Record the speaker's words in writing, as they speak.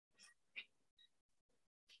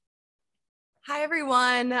Hi,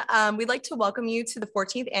 everyone. We'd like to welcome you to the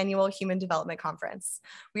 14th Annual Human Development Conference.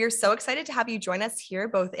 We are so excited to have you join us here,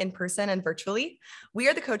 both in person and virtually. We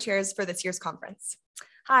are the co-chairs for this year's conference.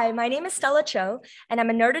 Hi, my name is Stella Cho, and I'm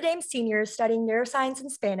a Notre Dame senior studying neuroscience and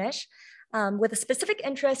Spanish with a specific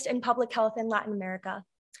interest in public health in Latin America.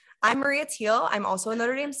 I'm Maria Teal. I'm also a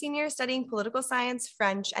Notre Dame senior studying political science,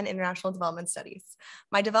 French, and international development studies.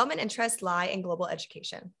 My development interests lie in global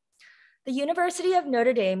education. The University of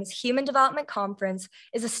Notre Dame's Human Development Conference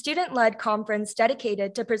is a student-led conference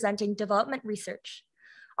dedicated to presenting development research.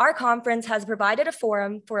 Our conference has provided a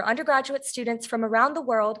forum for undergraduate students from around the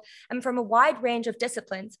world and from a wide range of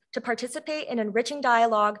disciplines to participate in enriching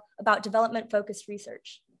dialogue about development-focused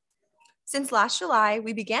research. Since last July,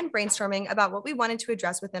 we began brainstorming about what we wanted to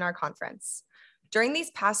address within our conference. During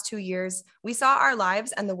these past 2 years, we saw our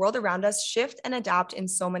lives and the world around us shift and adapt in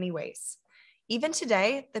so many ways. Even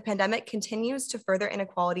today, the pandemic continues to further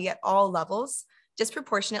inequality at all levels,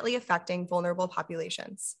 disproportionately affecting vulnerable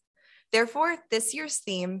populations. Therefore, this year's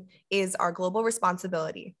theme is our global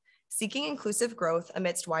responsibility, seeking inclusive growth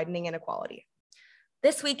amidst widening inequality.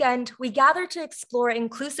 This weekend, we gather to explore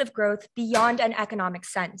inclusive growth beyond an economic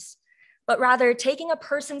sense, but rather taking a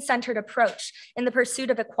person-centered approach in the pursuit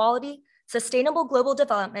of equality, sustainable global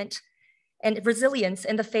development, and resilience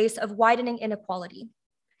in the face of widening inequality.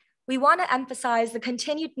 We want to emphasize the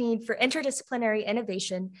continued need for interdisciplinary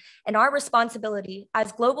innovation and our responsibility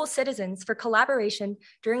as global citizens for collaboration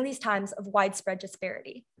during these times of widespread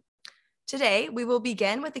disparity. Today, we will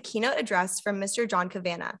begin with a keynote address from Mr. John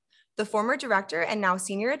Cavanagh, the former director and now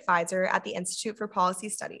senior advisor at the Institute for Policy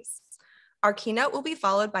Studies. Our keynote will be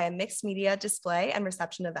followed by a mixed media display and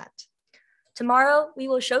reception event. Tomorrow, we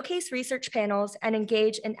will showcase research panels and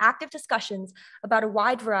engage in active discussions about a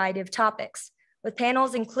wide variety of topics, with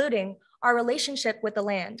panels including our relationship with the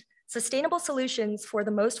land, sustainable solutions for the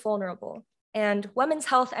most vulnerable, and women's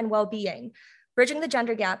health and well-being, bridging the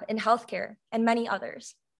gender gap in healthcare, and many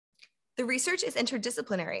others. The research is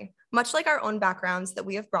interdisciplinary, much like our own backgrounds that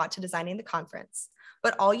we have brought to designing the conference,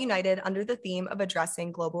 but all united under the theme of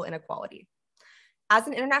addressing global inequality. As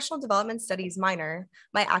an international development studies minor,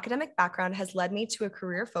 my academic background has led me to a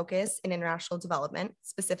career focus in international development,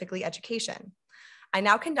 specifically education. I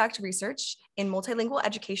now conduct research in multilingual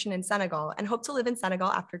education in Senegal and hope to live in Senegal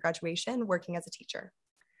after graduation, working as a teacher.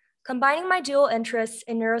 Combining my dual interests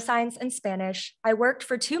in neuroscience and Spanish, I worked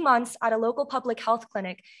for 2 months at a local public health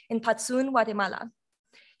clinic in Patsun, Guatemala.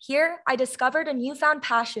 Here, I discovered a newfound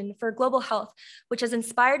passion for global health, which has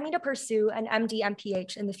inspired me to pursue an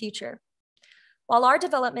MD-MPH in the future. While our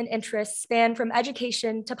development interests span from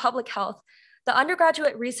education to public health, the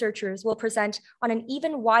undergraduate researchers will present on an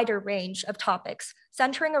even wider range of topics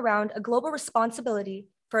centering around a global responsibility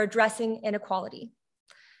for addressing inequality.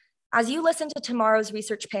 As you listen to tomorrow's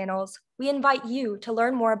research panels, we invite you to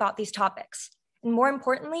learn more about these topics, and more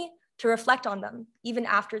importantly, to reflect on them even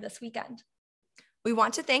after this weekend. We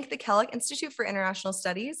want to thank the Kellogg Institute for International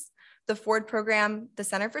Studies, the Ford Program, the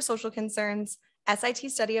Center for Social Concerns,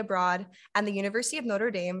 SIT Study Abroad, and the University of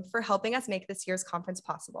Notre Dame for helping us make this year's conference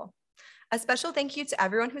possible. A special thank you to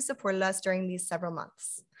everyone who supported us during these several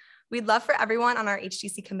months. We'd love for everyone on our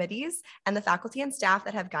HDC committees and the faculty and staff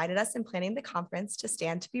that have guided us in planning the conference to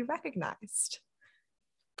stand to be recognized.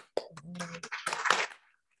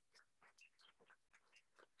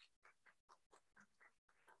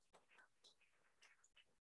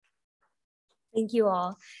 Thank you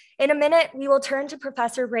all. In a minute, we will turn to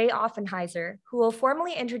Professor Ray Offenheiser, who will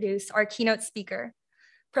formally introduce our keynote speaker.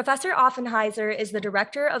 Professor Offenheiser is the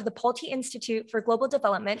director of the Kellog Institute for Global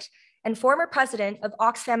Development and former president of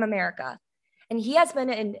Oxfam America, and he has been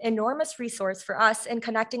an enormous resource for us in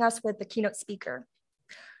connecting us with the keynote speaker.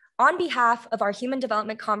 On behalf of our Human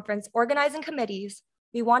Development Conference organizing committees,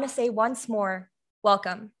 we want to say once more,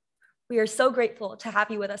 welcome. We are so grateful to have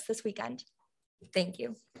you with us this weekend. Thank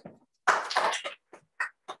you.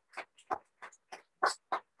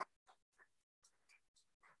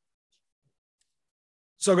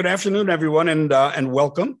 So good afternoon, everyone, and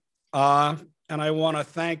welcome. And I want to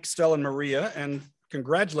thank Stella and Maria and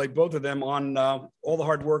congratulate both of them on all the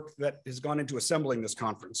hard work that has gone into assembling this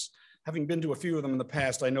conference. Having been to a few of them in the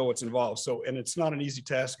past, I know what's involved. So, and it's not an easy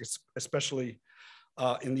task, especially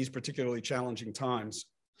in these particularly challenging times.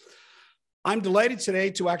 I'm delighted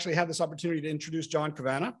today to actually have this opportunity to introduce John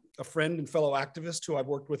Cavanagh, a friend and fellow activist who I've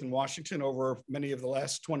worked with in Washington over many of the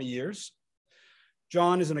last 20 years.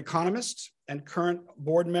 John is an economist and current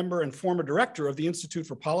board member and former director of the Institute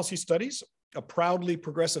for Policy Studies, a proudly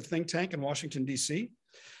progressive think tank in Washington, D.C.,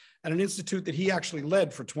 and an institute that he actually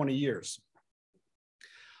led for 20 years.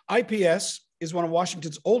 IPS is one of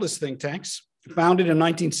Washington's oldest think tanks founded in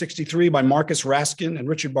 1963 by Marcus Raskin and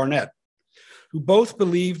Richard Barnett, who both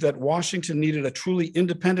believed that Washington needed a truly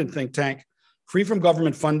independent think tank, free from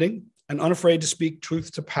government funding and unafraid to speak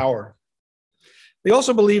truth to power. They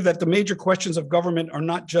also believe that the major questions of government are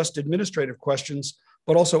not just administrative questions,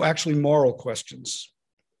 but also actually moral questions.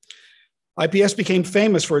 IPS became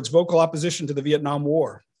famous for its vocal opposition to the Vietnam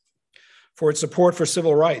War, for its support for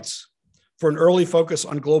civil rights, for an early focus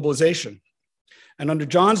on globalization, and under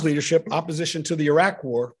John's leadership, opposition to the Iraq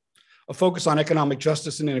War, a focus on economic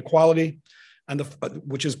justice and inequality,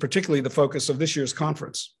 which is particularly the focus of this year's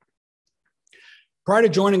conference. Prior to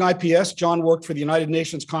joining IPS, John worked for the United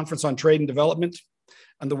Nations Conference on Trade and Development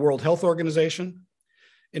and the World Health Organization.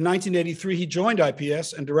 In 1983, he joined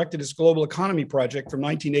IPS and directed its Global Economy Project from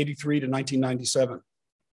 1983 to 1997.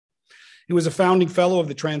 He was a founding fellow of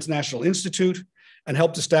the Transnational Institute and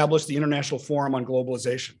helped establish the International Forum on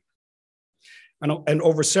Globalization. And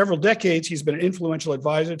over several decades, he's been an influential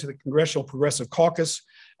advisor to the Congressional Progressive Caucus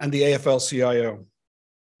and the AFL-CIO.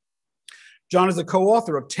 John is the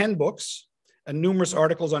co-author of 10 books and numerous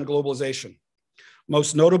articles on globalization.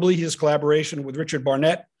 Most notably, his collaboration with Richard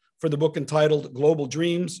Barnett for the book entitled Global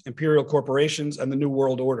Dreams, Imperial Corporations, and the New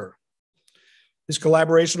World Order. His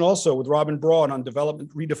collaboration also with Robin Broad on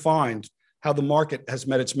Development Redefined, How the Market Has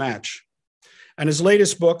Met Its Match. And his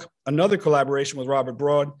latest book, another collaboration with Robert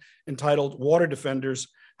Broad, entitled Water Defenders,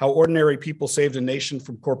 How Ordinary People Saved a Nation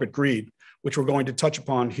from Corporate Greed, which we're going to touch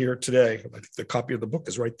upon here today. I think the copy of the book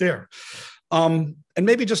is right there. And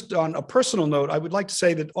maybe just on a personal note, I would like to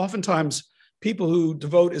say that oftentimes people who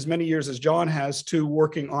devote as many years as John has to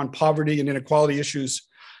working on poverty and inequality issues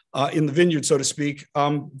in the vineyard, so to speak,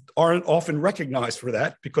 aren't often recognized for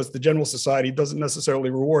that because the general society doesn't necessarily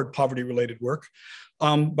reward poverty-related work.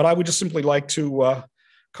 But I would just simply like to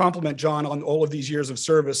compliment John on all of these years of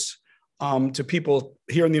service to people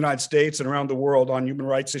here in the United States and around the world on human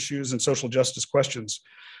rights issues and social justice questions.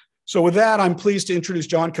 So with that, I'm pleased to introduce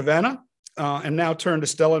John Cavanagh and now turn to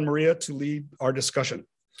Stella and Maria to lead our discussion.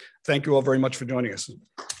 Thank you all very much for joining us.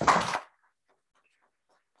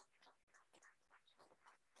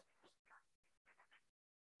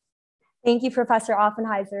 Thank you, Professor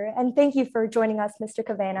Offenheiser, and thank you for joining us, Mr.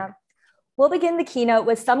 Cavanagh. We'll begin the keynote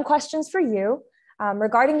with some questions for you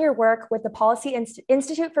regarding your work with the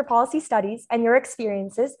Institute for Policy Studies and your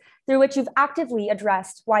experiences through which you've actively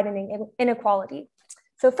addressed widening inequality.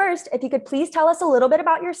 So first, if you could please tell us a little bit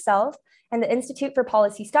about yourself and the Institute for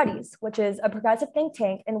Policy Studies, which is a progressive think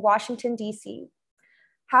tank in Washington, D.C.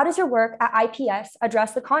 How does your work at IPS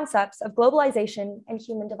address the concepts of globalization and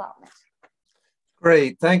human development?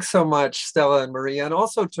 Great, thanks so much, Stella and Maria, and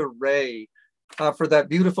also to Ray for that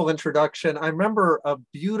beautiful introduction. I remember a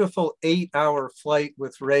beautiful 8-hour flight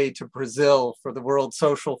with Ray to Brazil for the World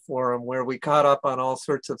Social Forum, where we caught up on all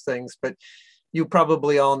sorts of things, but you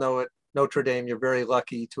probably all know at Notre Dame, you're very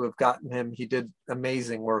lucky to have gotten him. He did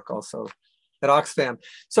amazing work also at Oxfam.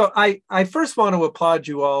 So I first want to applaud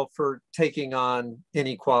you all for taking on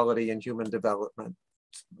inequality and human development.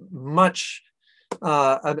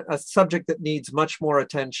 A subject that needs much more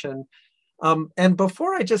attention. And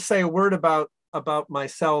before I just say a word about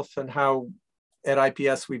myself and how at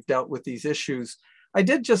IPS we've dealt with these issues, I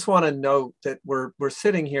did just want to note that we're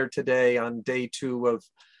sitting here today on day 2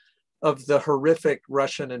 of the horrific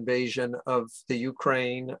Russian invasion of the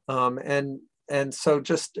Ukraine. And so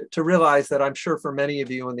just to realize that I'm sure for many of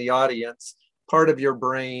you in the audience, part of your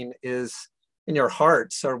brain is, and your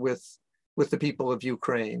hearts are with the people of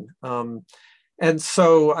Ukraine. And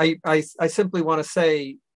so I simply want to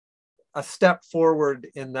say a step forward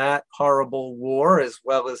in that horrible war, as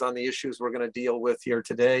well as on the issues we're going to deal with here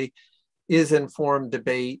today, is informed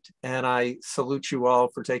debate. And I salute you all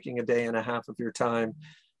for taking a day and a half of your time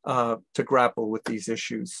to grapple with these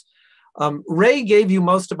issues. Ray gave you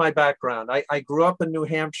most of my background. I grew up in New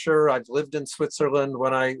Hampshire. I've lived in Switzerland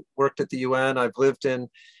when I worked at the UN. I've lived in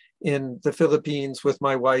the Philippines with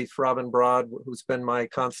my wife, Robin Broad, who's been my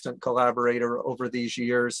constant collaborator over these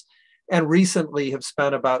years, and recently have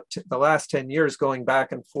spent about the last 10 years going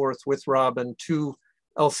back and forth with Robin to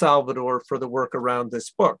El Salvador for the work around this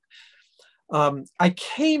book. I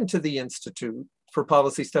came to the Institute for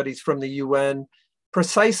Policy Studies from the UN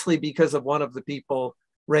precisely because of one of the people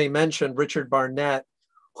Ray mentioned, Richard Barnett,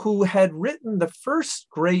 who had written the first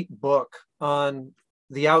great book on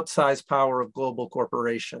the outsized power of global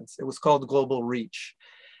corporations. It was called Global Reach.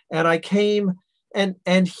 And I came,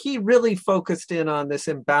 and he really focused in on this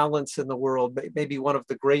imbalance in the world, maybe one of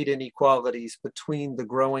the great inequalities between the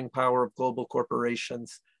growing power of global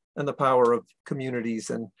corporations and the power of communities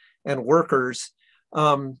and workers.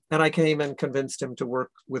 And I came and convinced him to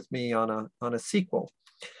work with me on a sequel.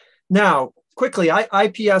 Now, quickly,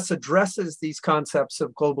 IPS addresses these concepts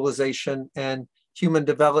of globalization and human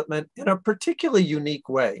development in a particularly unique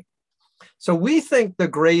way. So we think the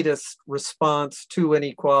greatest response to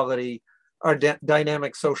inequality are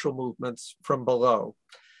dynamic social movements from below.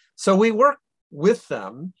 So we work with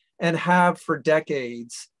them and have for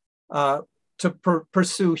decades to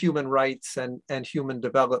pursue human rights and human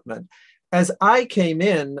development. As I came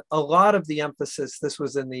in, a lot of the emphasis, this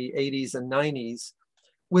was in the 80s and 90s,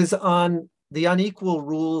 was on the unequal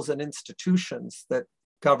rules and institutions that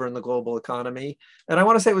govern the global economy. And I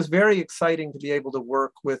want to say it was very exciting to be able to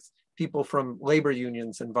work with people from labor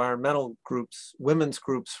unions, environmental groups, women's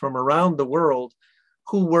groups from around the world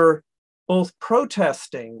who were both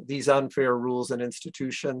protesting these unfair rules and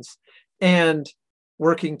institutions and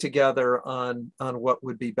working together on what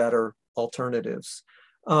would be better alternatives.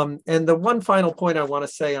 And the one final point I want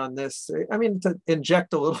to say on this, I mean, to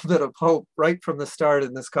inject a little bit of hope right from the start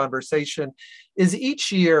in this conversation, is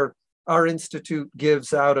each year our institute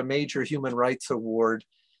gives out a major human rights award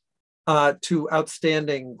to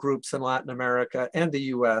outstanding groups in Latin America and the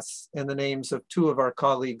US in the names of two of our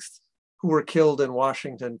colleagues who were killed in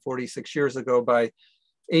Washington 46 years ago by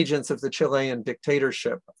agents of the Chilean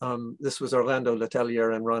dictatorship. This was Orlando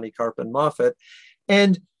Letelier and Ronnie Carpin Moffett.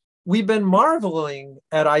 And we've been marveling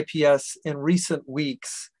at IPS in recent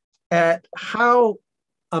weeks at how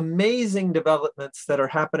amazing developments that are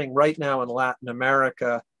happening right now in Latin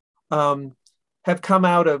America have come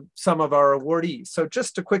out of some of our awardees. So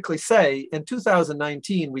just to quickly say, in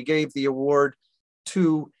 2019, we gave the award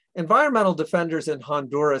to environmental defenders in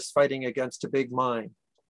Honduras fighting against a big mine.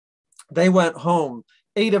 They went home.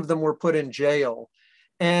 8 of them were put in jail.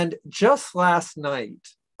 And just last night,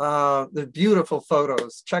 the beautiful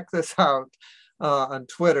photos, check this out on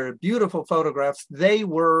Twitter, beautiful photographs, they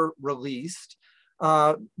were released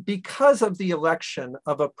because of the election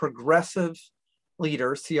of a progressive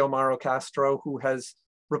leader, Xiomara Castro, who has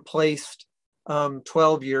replaced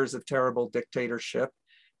 12 years of terrible dictatorship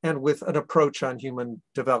and with an approach on human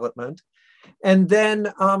development. And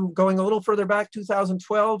then going a little further back,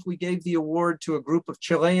 2012, we gave the award to a group of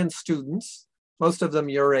Chilean students, most of them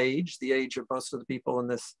your age, the age of most of the people in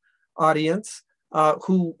this audience,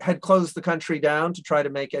 who had closed the country down to try to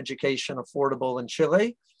make education affordable in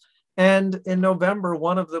Chile. And in November,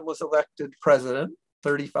 one of them was elected president,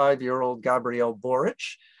 35-year-old Gabriel Boric,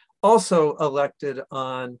 also elected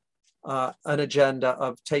on an agenda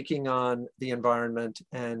of taking on the environment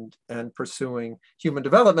and pursuing human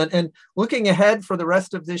development. And looking ahead for the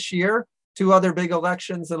rest of this year, 2 other big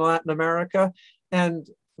elections in Latin America. And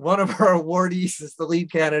one of our awardees is the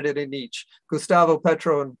lead candidate in each, Gustavo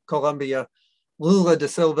Petro in Colombia, Lula da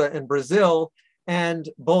Silva in Brazil, and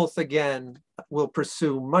both again will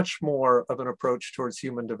pursue much more of an approach towards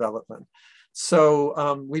human development.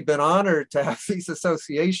 So we've been honored to have these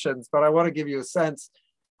associations, but I want to give you a sense,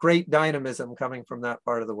 great dynamism coming from that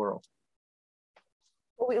part of the world.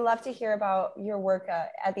 Well, we love to hear about your work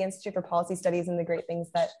at the Institute for Policy Studies and the great things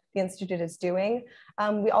that the Institute is doing.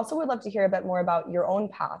 We also would love to hear a bit more about your own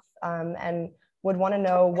path and would want to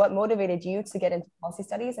know what motivated you to get into policy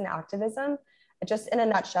studies and activism. Just in a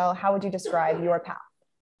nutshell, how would you describe your path?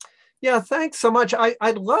 Yeah, thanks so much.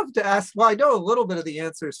 I'd love to ask, well, I know a little bit of the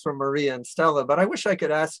answers from Maria and Stella, but I wish I could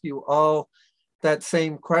ask you all that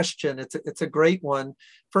same question. It's a great one.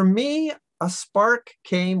 For me, a spark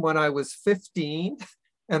came when I was 15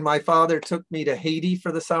 and my father took me to Haiti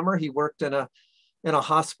for the summer. He worked in a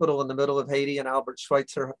hospital in the middle of Haiti, an Albert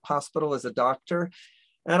Schweitzer hospital, as a doctor.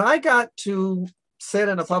 And I got to sit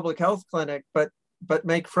in a public health clinic, but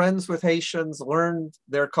make friends with Haitians, learn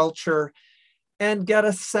their culture, and get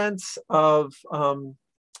a sense of,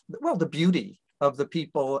 well, the beauty of the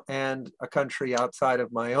people and a country outside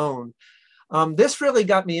of my own. This really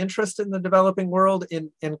got me interested in the developing world.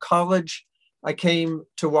 In college, I came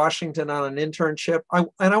to Washington on an internship. And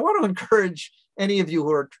I want to encourage any of you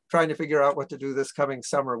who are trying to figure out what to do this coming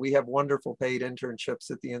summer. We have wonderful paid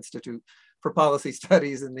internships at the Institute for Policy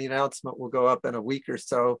Studies, and the announcement will go up in a week or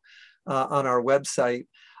so on our website.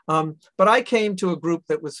 But I came to a group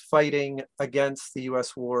that was fighting against the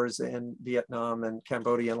US wars in Vietnam and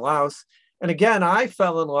Cambodia and Laos. And again, I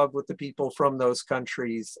fell in love with the people from those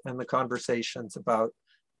countries and the conversations about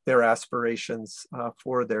their aspirations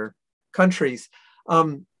for their countries.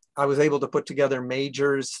 I was able to put together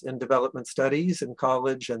majors in development studies in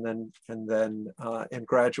college and then in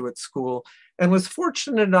graduate school, and was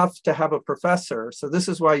fortunate enough to have a professor. So this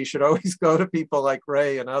is why you should always go to people like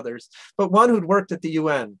Ray and others, but one who'd worked at the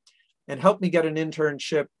UN and helped me get an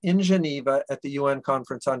internship in Geneva at the UN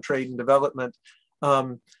Conference on Trade and Development.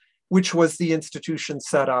 which was the institution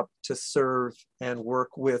set up to serve and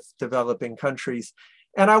work with developing countries.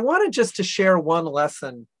 And I wanted just to share one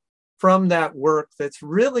lesson from that work that's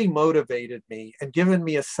really motivated me and given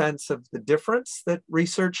me a sense of the difference that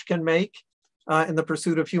research can make in the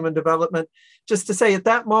pursuit of human development. Just to say, at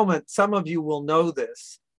that moment, some of you will know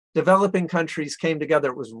this, developing countries came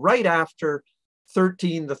together. It was right after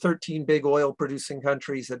the 13 big oil producing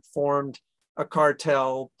countries had formed a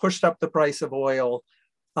cartel, pushed up the price of oil,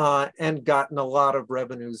 and gotten a lot of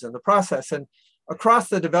revenues in the process. And across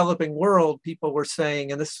the developing world, people were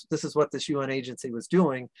saying, and this is what this UN agency was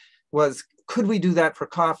doing, was could we do that for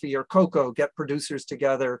coffee or cocoa, get producers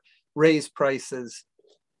together, raise prices,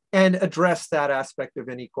 and address that aspect of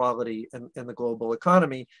inequality in the global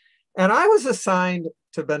economy. And I was assigned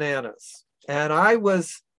to bananas. And I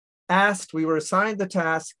was asked, we were assigned the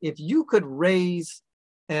task, if you could raise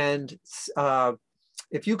the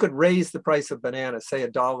price of bananas, say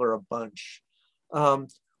 $1 a bunch,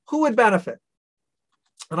 who would benefit?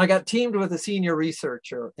 And I got teamed with a senior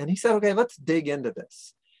researcher, and he said, okay, let's dig into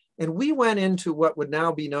this. And we went into what would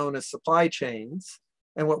now be known as supply chains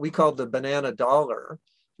and what we called the banana dollar,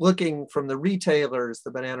 looking from the retailers,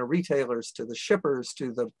 the banana retailers, to the shippers,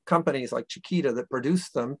 to the companies like Chiquita that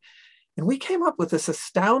produced them. And we came up with this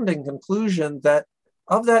astounding conclusion that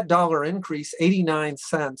of that dollar increase, 89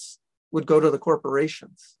 cents would go to the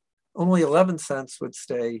corporations. Only 11 cents would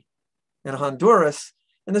stay in Honduras.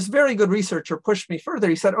 And this very good researcher pushed me further.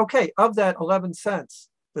 He said, okay, of that 11 cents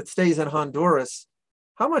that stays in Honduras,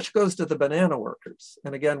 how much goes to the banana workers?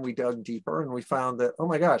 And again, we dug deeper and we found that, oh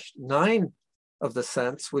my gosh, 9 of the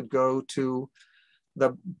cents would go to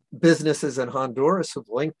the businesses in Honduras who've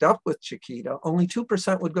linked up with Chiquita. Only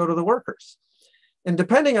 2% would go to the workers. And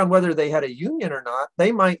depending on whether they had a union or not,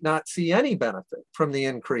 they might not see any benefit from the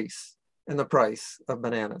increase in the price of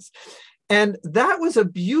bananas. And that was a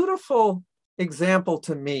beautiful example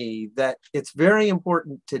to me that it's very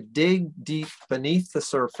important to dig deep beneath the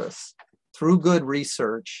surface through good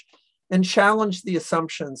research and challenge the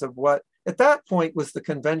assumptions of what at that point was the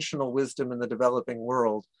conventional wisdom in the developing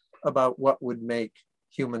world about what would make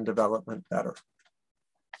human development better.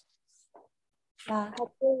 Yeah,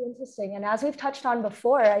 that's really interesting. And as we've touched on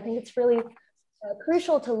before, I think it's really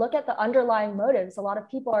crucial to look at the underlying motives. A lot of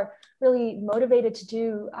people are really motivated to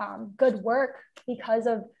do good work because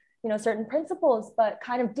of certain principles, but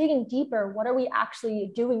kind of digging deeper, what are we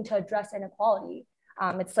actually doing to address inequality?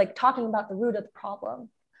 It's like talking about the root of the problem.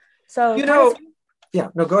 So yeah,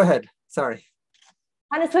 no, go ahead. Sorry.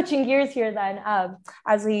 Kind of switching gears here then,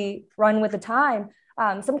 as we run with the time,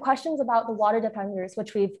 some questions about the water defenders,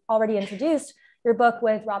 which we've already introduced, your book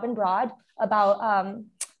with Robin Broad about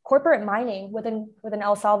corporate mining within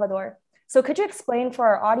El Salvador. So could you explain for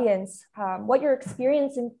our audience what your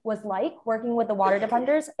experience was like working with the water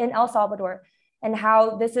defenders in El Salvador, and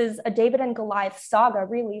how this is a David and Goliath saga,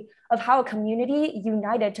 really, of how a community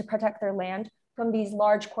united to protect their land from these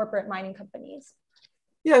large corporate mining companies?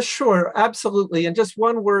 Yeah, sure, absolutely. And just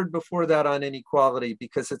one word before that on inequality,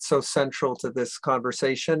 because it's so central to this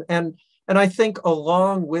conversation. And I think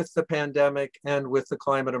along with the pandemic and with the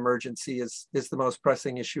climate emergency is the most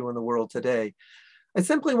pressing issue in the world today. I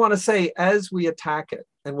simply want to say, as we attack it,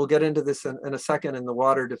 and we'll get into this in a second in the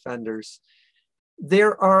water defenders,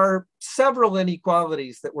 there are several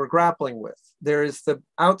inequalities that we're grappling with. There is the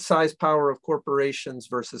outsized power of corporations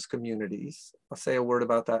versus communities. I'll say a word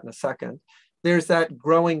about that in a second. There's that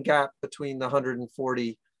growing gap between the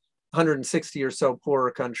 160 or so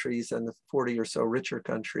poorer countries and the 40 or so richer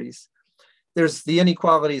countries. There's the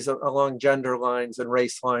inequalities along gender lines and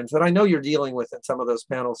race lines that I know you're dealing with in some of those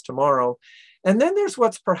panels tomorrow. And then there's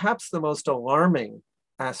what's perhaps the most alarming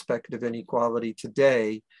aspect of inequality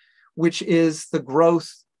today, which is the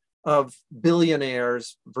growth of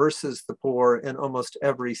billionaires versus the poor in almost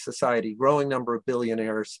every society, growing number of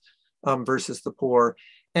billionaires versus the poor.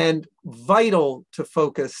 And vital to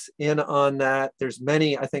focus in on that. There's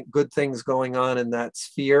many, I think, good things going on in that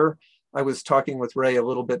sphere. I was talking with Ray a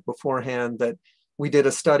little bit beforehand that we did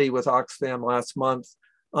a study with Oxfam last month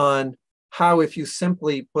on how if you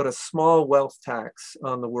simply put a small wealth tax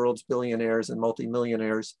on the world's billionaires and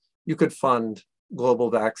multimillionaires, you could fund global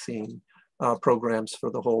vaccine programs for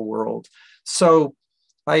the whole world. So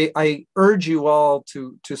I urge you all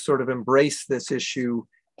to sort of embrace this issue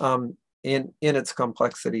in its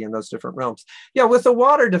complexity in those different realms. Yeah, with the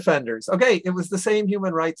water defenders, okay, it was the same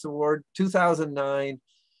Human Rights Award, 2009.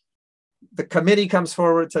 The committee comes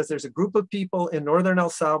forward, says there's a group of people in northern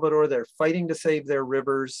El Salvador, they're fighting to save their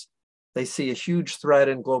rivers. They see a huge threat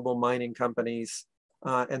in global mining companies,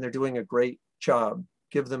 and they're doing a great job.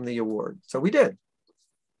 Give them the award. So we did.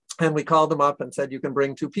 And we called them up and said, you can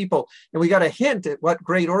bring 2 people. And we got a hint at what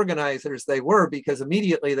great organizers they were, because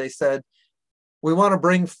immediately they said, we want to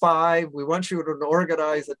bring 5. We want you to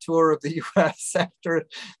organize a tour of the US after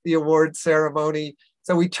the award ceremony.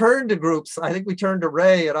 So we turned to groups. I think we turned to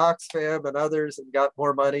Ray at Oxfam and others and got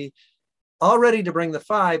more money, all ready to bring the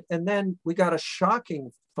 5. And then we got a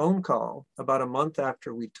shocking phone call about a month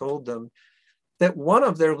after we told them that one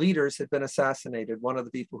of their leaders had been assassinated, one of the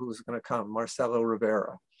people who was going to come, Marcelo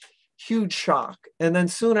Rivera. Huge shock. And then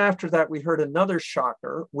soon after that, we heard another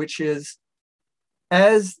shocker, which is,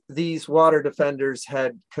 as these water defenders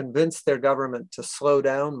had convinced their government to slow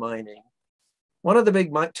down mining, two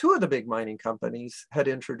of the big mining companies had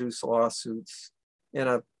introduced lawsuits in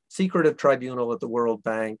a secretive tribunal at the World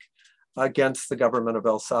Bank against the government of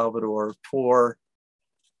El Salvador for,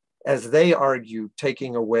 as they argued,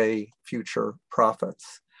 taking away future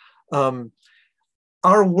profits.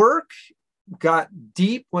 Our work got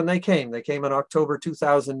deep when they came. They came in October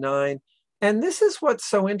 2009. And this is what's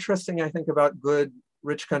so interesting, I think, about good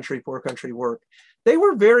rich country, poor country work. They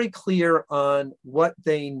were very clear on what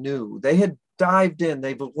they knew. They had dived in.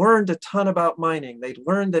 They've learned a ton about mining. They'd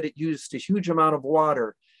learned that it used a huge amount of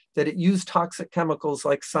water, that it used toxic chemicals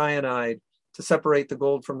like cyanide to separate the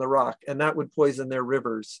gold from the rock, and that would poison their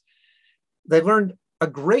rivers. They learned a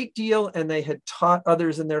great deal, and they had taught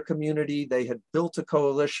others in their community. They had built a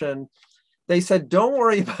coalition. They said, don't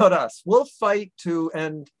worry about us. We'll fight to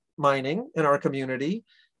end mining in our community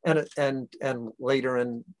and later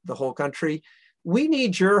in the whole country. We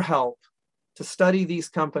need your help to study these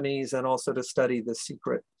companies and also to study the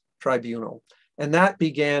secret tribunal. And that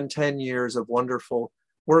began 10 years of wonderful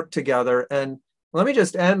work together. And let me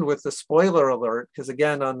just end with the spoiler alert, because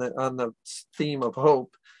again, on the theme of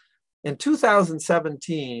hope, in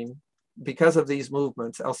 2017, because of these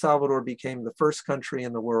movements, El Salvador became the first country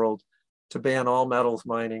in the world to ban all metals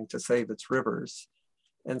mining to save its rivers.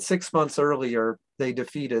 And 6 months earlier, they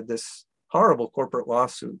defeated this horrible corporate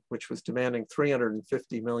lawsuit, which was demanding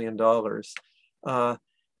 $350 million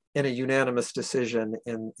in a unanimous decision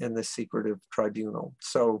in the secretive tribunal.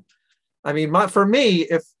 So, I mean, for me,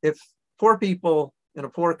 if poor people in a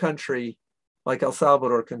poor country like El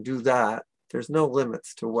Salvador can do that, there's no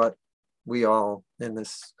limits to what we all in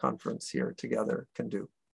this conference here together can do.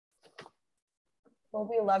 Well,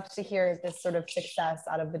 we loved to hear this sort of success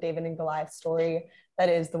out of the David and Goliath story that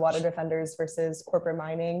is the water defenders versus corporate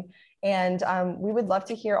mining. And we would love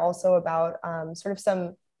to hear also about sort of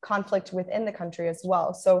some conflict within the country as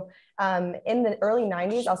well. So in the early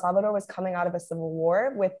 90s, El Salvador was coming out of a civil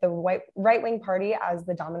war with the right-wing party as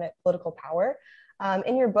the dominant political power.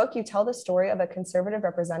 In your book, you tell the story of a conservative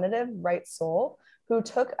representative, Right Soul, who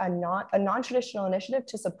took a non-traditional initiative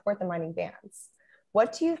to support the mining bans.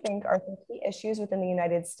 What do you think are some key issues within the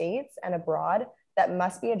United States and abroad that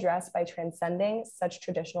must be addressed by transcending such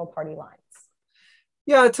traditional party lines?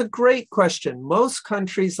 Yeah, it's a great question. Most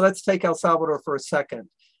countries, let's take El Salvador for a second.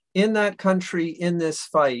 In that country, in this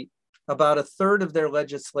fight, about a third of their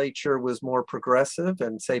legislature was more progressive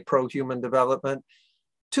and say pro-human development.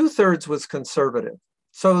 2/3 was conservative.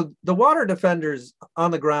 So the water defenders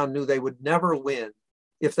on the ground knew they would never win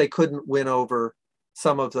if they couldn't win over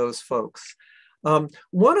some of those folks.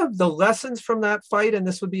 One of the lessons from that fight, and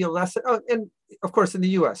this would be a lesson, and of course in the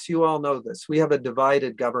US, you all know this, we have a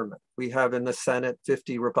divided government. We have in the Senate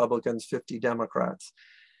 50 Republicans, 50 Democrats.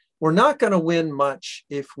 We're not going to win much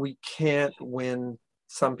if we can't win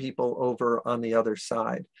some people over on the other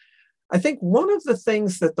side. I think one of the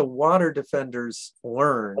things that the water defenders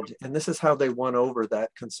learned, and this is how they won over that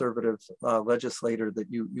conservative legislator that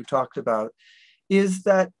you talked about, is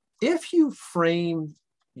that if you frame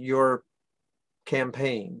your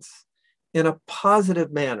campaigns in a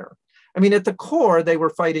positive manner, I mean, at the core, they were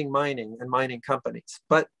fighting mining and mining companies,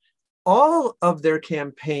 but all of their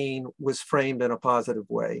campaign was framed in a positive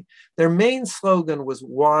way. Their main slogan was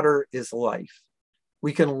 "Water is life."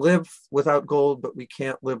 We can live without gold, but we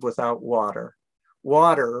can't live without water.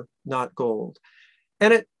 Water, not gold.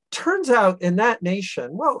 And it turns out in that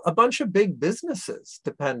nation, well, a bunch of big businesses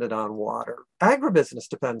depended on water. Agribusiness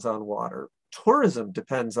depends on water. Tourism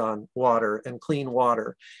depends on water and clean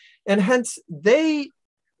water. And hence,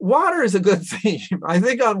 water is a good theme. I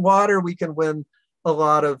think on water, we can win a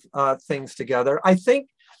lot of things together. I think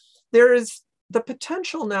there is the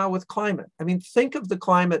potential now with climate. I mean, think of the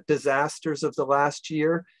climate disasters of the last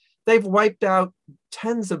year. They've wiped out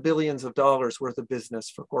tens of billions of dollars worth of business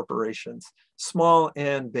for corporations, small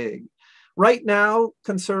and big. Right now,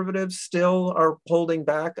 conservatives still are holding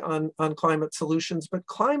back on climate solutions, but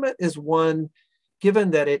climate is one,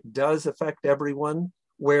 given that it does affect everyone,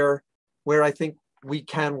 where I think we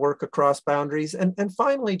can work across boundaries. And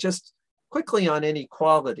finally, just quickly on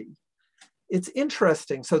inequality. It's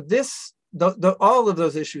interesting. So all of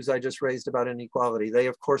those issues I just raised about inequality, they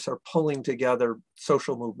of course are pulling together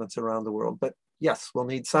social movements around the world. But yes, we'll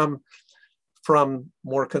need some from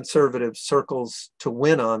more conservative circles to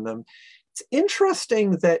win on them. It's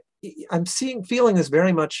interesting that I'm feeling this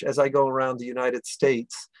very much as I go around the United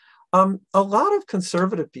States. A lot of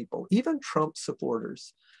conservative people, even Trump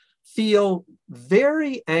supporters, feel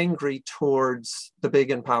very angry towards the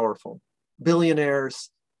big and powerful,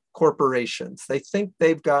 billionaires, corporations. They think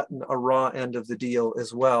they've gotten a raw end of the deal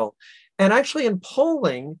as well. And actually in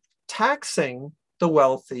polling, taxing the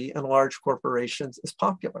wealthy and large corporations is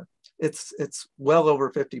popular. It's well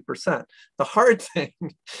over 50%. The hard thing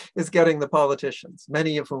is getting the politicians,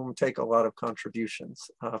 many of whom take a lot of contributions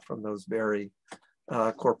from those very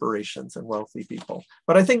corporations and wealthy people.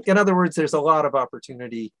 But I think, in other words, there's a lot of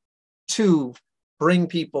opportunity to bring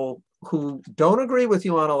people who don't agree with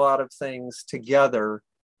you on a lot of things together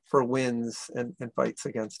for wins and fights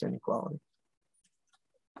against inequality.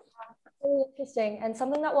 Really interesting, and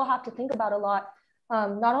something that we'll have to think about a lot,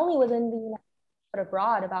 not only within the United States, but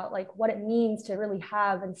abroad, about like what it means to really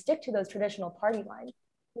have and stick to those traditional party lines,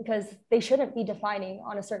 because they shouldn't be defining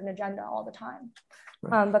on a certain agenda all the time.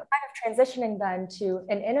 Right. But kind of transitioning then to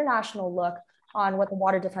an international look on what the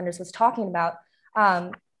Water Defenders was talking about,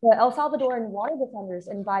 the El Salvadoran Water Defenders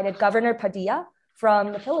invited Governor Padilla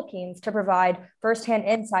from the Philippines to provide firsthand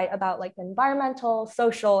insight about like the environmental,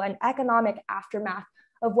 social, and economic aftermath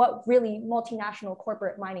of what really multinational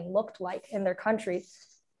corporate mining looked like in their country.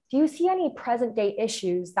 Do you see any present day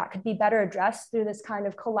issues that could be better addressed through this kind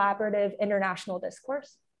of collaborative international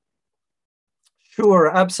discourse?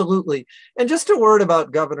 Sure, absolutely. And just a word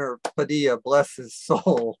about Governor Padilla, bless his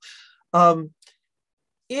soul.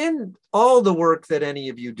 In all the work that any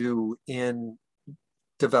of you do in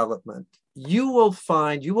development, you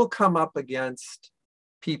will come up against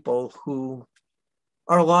people who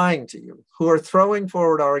are lying to you, who are throwing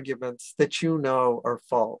forward arguments that you know are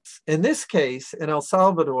false. In this case, in El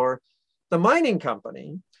Salvador, the mining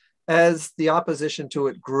company, as the opposition to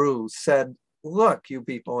it grew, said, look, you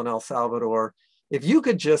people in El Salvador, if you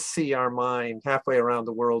could just see our mine halfway around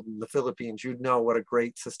the world in the Philippines, you'd know what a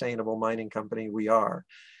great sustainable mining company we are.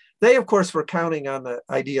 They, of course, were counting on the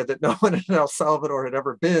idea that no one in El Salvador had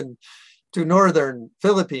ever been to northern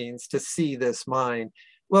Philippines to see this mine.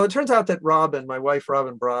 Well, it turns out that Robin, my wife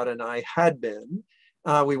Robin Broad, and I had been.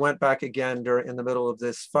 We went back again in the middle of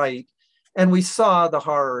this fight, and we saw the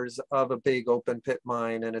horrors of a big open pit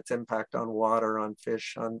mine and its impact on water, on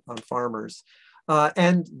fish, on farmers.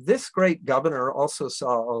 And this great governor also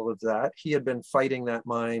saw all of that. He had been fighting that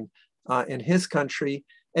mine in his country,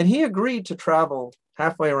 and he agreed to travel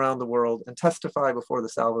halfway around the world and testify before the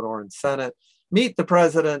Salvadoran Senate, meet the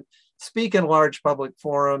president, speak in large public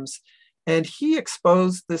forums. And he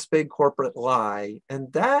exposed this big corporate lie.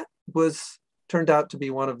 And that turned out to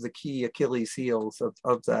be one of the key Achilles heels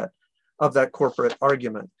of that corporate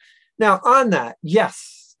argument. Now on that,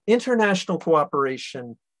 yes, international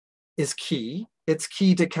cooperation is key. It's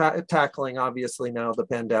key to tackling, obviously now, the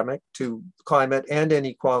pandemic, to climate and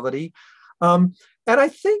inequality. And I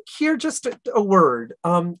think here, just a word,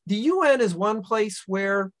 the UN is one place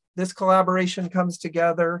where this collaboration comes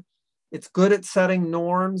together. It's good at setting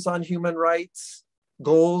norms on human rights,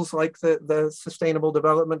 goals like the Sustainable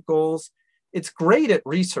Development Goals. It's great at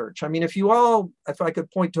research. I mean, if I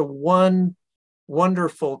could point to one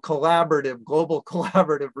wonderful global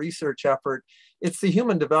collaborative research effort, it's the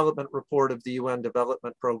Human Development Report of the UN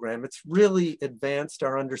Development Program. It's really advanced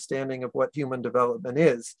our understanding of what human development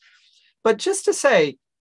is. But just to say,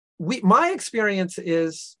 my experience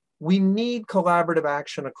is we need collaborative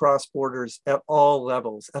action across borders at all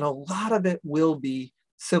levels. And a lot of it will be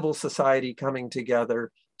civil society coming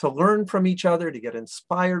together to learn from each other, to get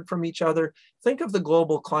inspired from each other. Think of the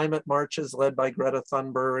global climate marches led by Greta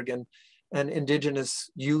Thunberg and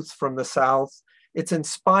indigenous youth from the South. It's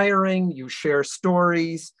inspiring, you share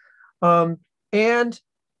stories, and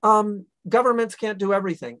governments can't do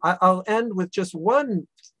everything. I'll end with just one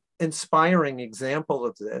inspiring example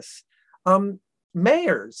of this.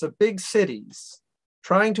 Mayors of big cities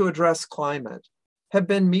trying to address climate have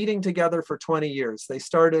been meeting together for 20 years. They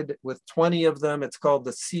started with 20 of them. It's called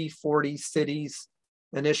the C40 Cities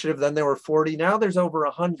Initiative. Then there were 40. Now there's over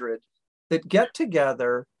 100 that get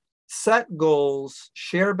together, set goals,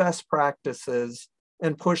 share best practices,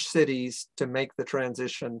 and push cities to make the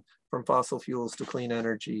transition from fossil fuels to clean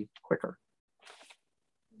energy quicker.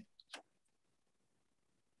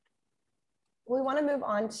 We we want to move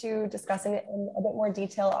on to discussing in a bit more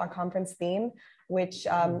detail our conference theme, which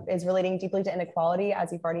is relating deeply to inequality,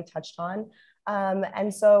 as you've already touched on.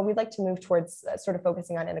 And so we'd like to move towards sort of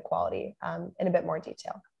focusing on inequality in a bit more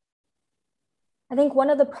detail. I think one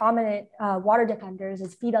of the prominent water defenders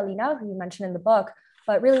is Fidalina, who you mentioned in the book,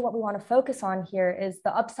 but really what we want to focus on here is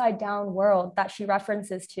the upside down world that she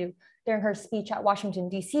references to during her speech at Washington,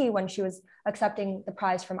 D.C. when she was accepting the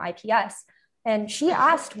prize from IPS. And she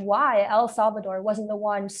asked why El Salvador wasn't the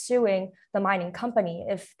one suing the mining company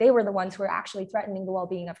if they were the ones who were actually threatening the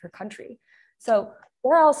well-being of her country. So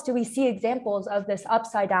where else do we see examples of this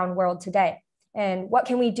upside down world today? And what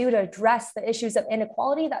can we do to address the issues of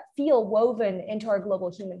inequality that feel woven into our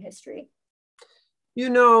global human history? You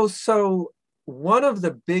know, so one of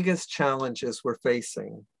the biggest challenges we're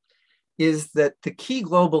facing is that the key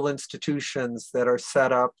global institutions that are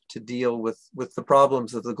set up to deal with the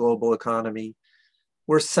problems of the global economy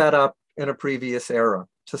were set up in a previous era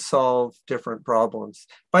to solve different problems.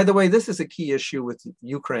 By the way, this is a key issue with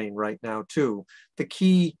Ukraine right now too. The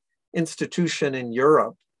key institution in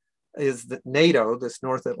Europe is that NATO, this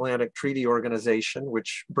North Atlantic Treaty Organization,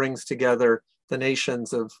 which brings together the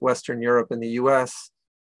nations of Western Europe and the US.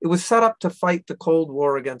 It was set up to fight the Cold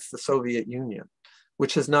War against the Soviet Union,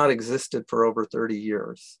 which has not existed for over 30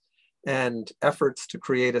 years. And efforts to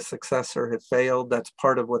create a successor have failed. That's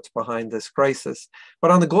part of what's behind this crisis. But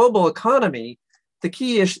on the global economy, the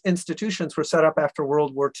key institutions were set up after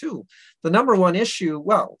World War II. The number one issue,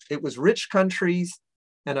 well, it was rich countries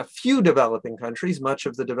and a few developing countries. Much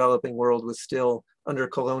of the developing world was still under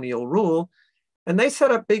colonial rule. And they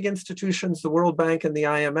set up big institutions, the World Bank and the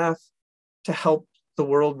IMF, to help the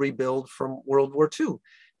world rebuild from World War II.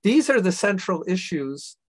 These are the central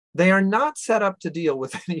issues. They are not set up to deal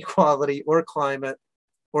with inequality or climate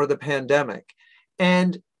or the pandemic.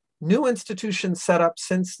 And new institutions set up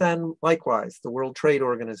since then, likewise, the World Trade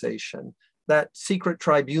Organization, that secret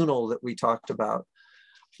tribunal that we talked about.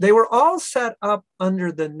 They were all set up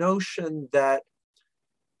under the notion that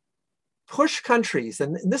push countries,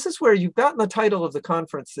 and this is where you've gotten the title of the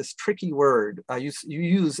conference, this tricky word, you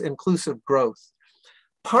use inclusive growth.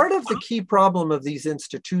 Part of the key problem of these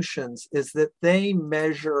institutions is that they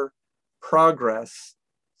measure progress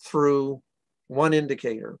through one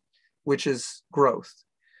indicator, which is growth.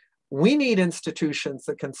 We need institutions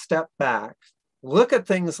that can step back, look at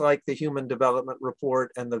things like the Human Development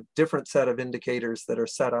Report and the different set of indicators that are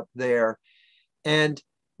set up there, and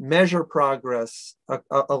measure progress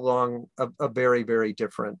along a very, very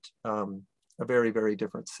different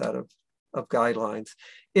set of guidelines.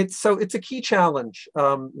 It's a key challenge.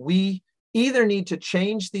 We either need to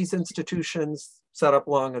change these institutions set up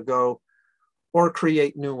long ago or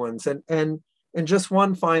create new ones. And just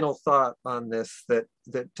one final thought on this that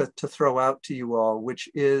to throw out to you all, which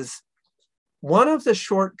is one of the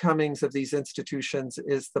shortcomings of these institutions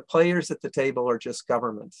is the players at the table are just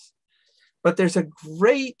governments. But there's a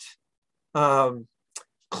great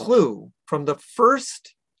clue from the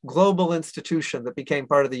first global institution that became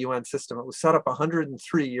part of the UN system. It was set up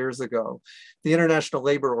 103 years ago, the International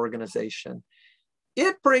Labor Organization.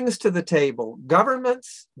 It brings to the table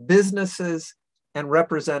governments, businesses, and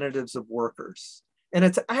representatives of workers. And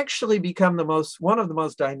it's actually become one of the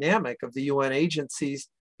most dynamic of the UN agencies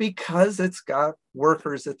because it's got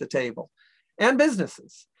workers at the table and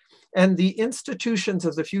businesses. And the institutions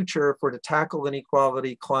of the future, if we're to tackle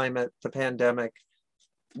inequality, climate, the pandemic,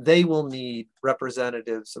 they will need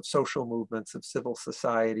representatives of social movements, of civil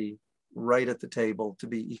society, right at the table to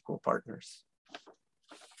be equal partners.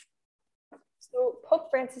 So Pope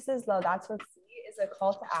Francis's Laudato Si is a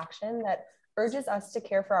call to action that urges us to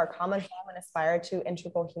care for our common home and aspire to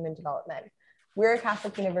integral human development. We're a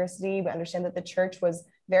Catholic university. We understand that the church was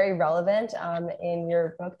very relevant in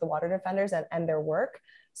your book, The Water Defenders, and their work.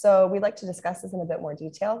 So we'd like to discuss this in a bit more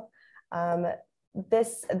detail.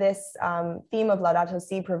 This theme of Laudato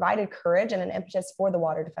Si provided courage and an impetus for the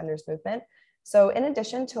Water Defenders movement. So in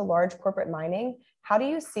addition to large corporate mining, how do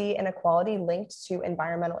you see inequality linked to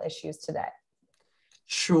environmental issues today?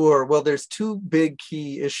 Sure. Well, there's two big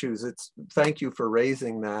key issues. Thank you for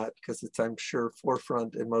raising that because it's, I'm sure,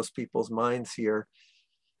 forefront in most people's minds here.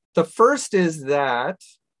 The first is that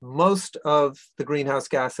most of the greenhouse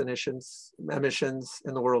gas emissions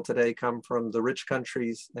in the world today come from the rich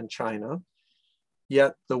countries and China,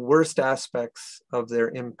 yet the worst aspects of their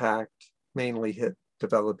impact mainly hit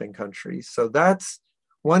developing countries. So that's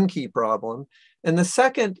one key problem. And the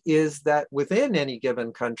second is that within any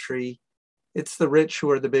given country, it's the rich who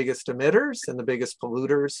are the biggest emitters and the biggest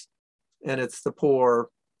polluters, and it's the poor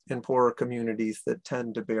and poorer communities that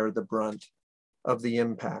tend to bear the brunt of the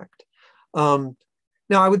impact.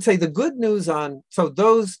 Now, I would say the good news so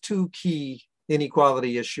those two key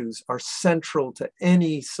inequality issues are central to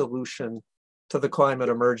any solution to the climate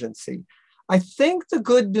emergency. I think the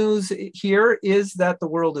good news here is that the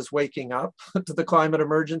world is waking up to the climate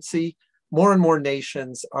emergency. More and more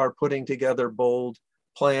nations are putting together bold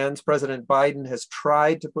plans. President Biden has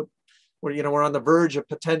tried to we're on the verge of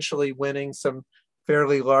potentially winning some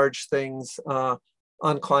fairly large things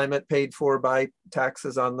on climate paid for by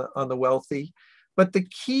taxes on the wealthy. But the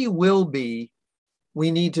key will be,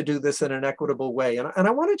 we need to do this in an equitable way. And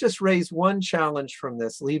I want to just raise one challenge from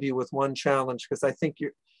this, leave you with one challenge, because I think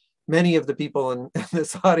many of the people in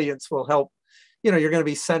this audience will help. You're going to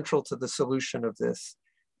be central to the solution of this.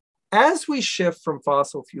 As we shift from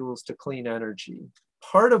fossil fuels to clean energy,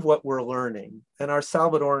 part of what we're learning, and our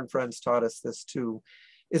Salvadoran friends taught us this too,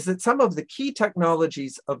 is that some of the key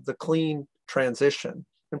technologies of the clean transition,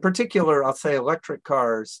 in particular, I'll say electric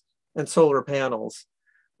cars and solar panels,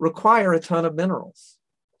 require a ton of minerals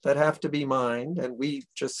that have to be mined. And we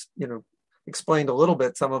just, explained a little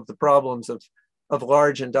bit some of the problems of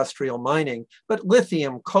large industrial mining, but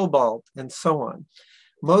lithium, cobalt, and so on.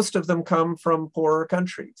 Most of them come from poorer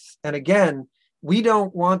countries. And again, we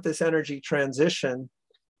don't want this energy transition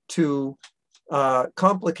to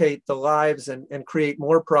complicate the lives and create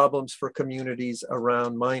more problems for communities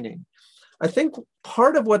around mining. I think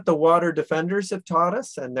part of what the water defenders have taught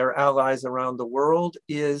us and their allies around the world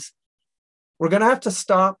is we're going to have to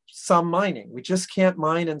stop some mining. We just can't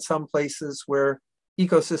mine in some places where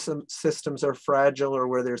systems are fragile or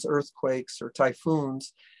where there's earthquakes or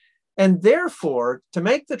typhoons. And therefore, to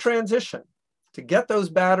make the transition, to get those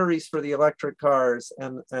batteries for the electric cars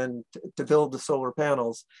and to build the solar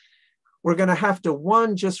panels, we're going to have to,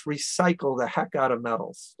 one, just recycle the heck out of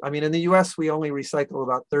metals. I mean, in the US, we only recycle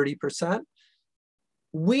about 30%.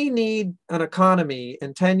 We need an economy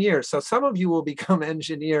in 10 years. So some of you will become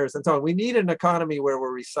engineers and so on. We need an economy where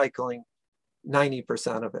we're recycling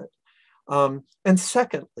 90% of it. And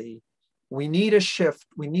secondly, we need a shift.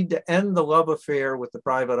 We need to end the love affair with the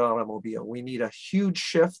private automobile. We need a huge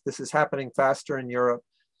shift. This is happening faster in Europe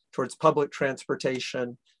towards public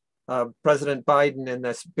transportation. President Biden in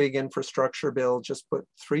this big infrastructure bill just put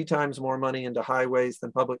 3 times more money into highways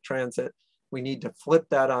than public transit. We need to flip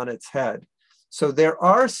that on its head. So there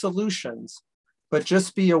are solutions, but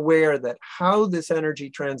just be aware that how this energy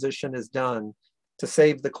transition is done to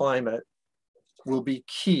save the climate will be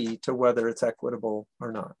key to whether it's equitable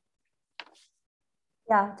or not.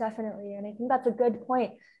 Yeah, definitely. And I think that's a good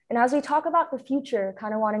point. And as we talk about the future,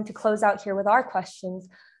 kind of wanting to close out here with our questions,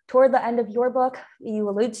 toward the end of your book, you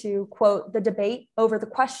allude to, quote, the debate over the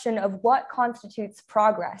question of what constitutes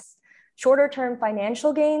progress, shorter-term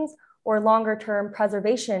financial gains or longer-term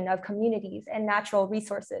preservation of communities and natural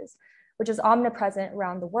resources, which is omnipresent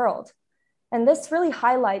around the world. And this really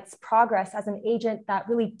highlights progress as an agent that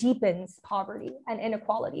really deepens poverty and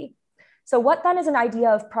inequality. So what then is an idea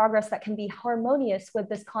of progress that can be harmonious with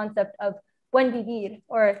this concept of buen vivir,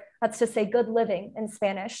 or let's just say good living in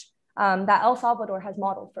Spanish, that El Salvador has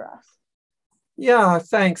modeled for us? Yeah,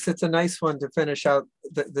 thanks. It's a nice one to finish out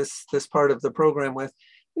this part of the program with.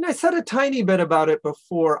 And I said a tiny bit about it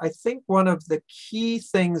before. I think one of the key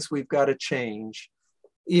things we've got to change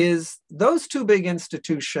is those 2 big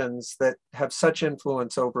institutions that have such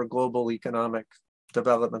influence over global economic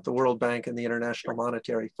development, the World Bank and the International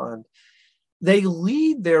Monetary Fund. They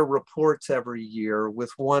lead their reports every year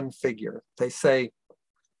with one figure. They say,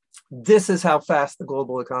 this is how fast the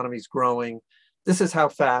global economy is growing. This is how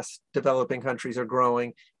fast developing countries are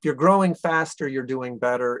growing. If you're growing faster, you're doing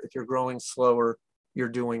better. If you're growing slower, you're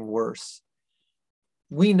doing worse.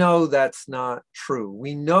 We know that's not true.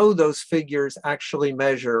 We know those figures actually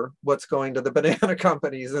measure what's going to the banana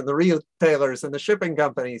companies and the retailers and the shipping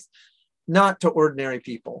companies, not to ordinary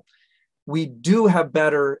people. We do have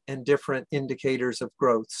better and different indicators of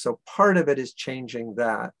growth. So part of it is changing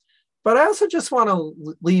that. But I also just want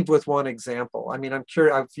to leave with one example. I mean, I'm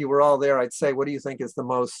curious, if you were all there, I'd say, what do you think is the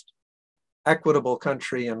most equitable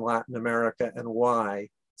country in Latin America and why?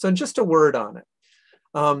 So just a word on it.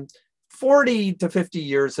 40 to 50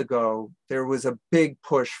 years ago, there was a big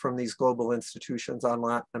push from these global institutions on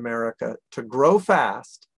Latin America to grow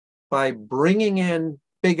fast by bringing in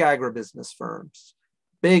big agribusiness firms,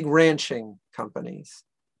 big ranching companies,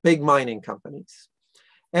 big mining companies.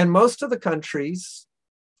 And most of the countries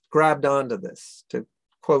grabbed onto this to,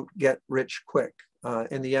 quote, get rich quick.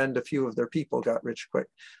 In the end, a few of their people got rich quick.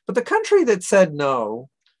 But the country that said no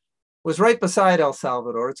was right beside El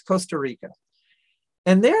Salvador. It's Costa Rica.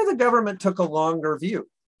 And there the government took a longer view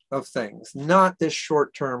of things, not this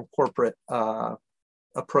short-term corporate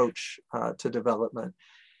approach to development.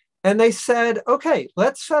 And they said, okay,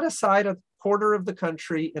 let's set aside a quarter of the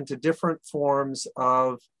country into different forms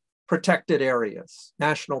of protected areas,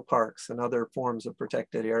 national parks and other forms of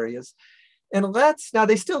protected areas. And now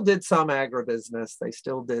they still did some agribusiness, they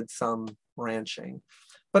still did some ranching,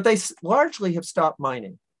 but they largely have stopped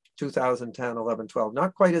mining, 2010, 11, 12,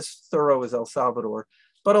 not quite as thorough as El Salvador,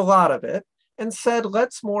 but a lot of it, and said,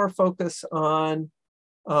 let's more focus on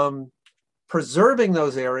preserving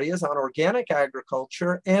those areas, on organic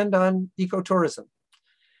agriculture, and on ecotourism.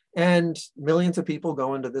 And millions of people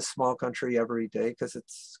go into this small country every day because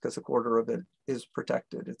a quarter of it is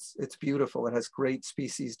protected. It's beautiful. It has great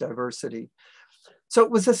species diversity. So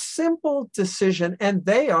it was a simple decision, and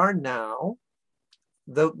they are now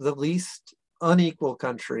the least unequal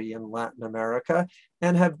country in Latin America,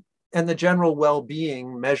 and the general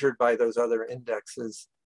well-being measured by those other indexes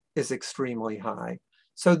is extremely high.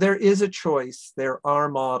 So there is a choice. There are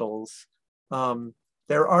models.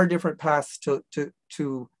 There are different paths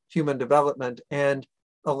to human development, and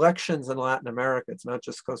elections in Latin America, it's not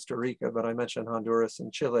just Costa Rica, but I mentioned Honduras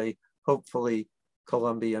and Chile, hopefully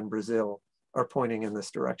Colombia and Brazil are pointing in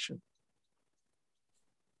this direction.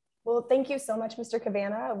 Well, thank you so much, Mr.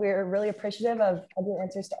 Cavanagh. We're really appreciative of your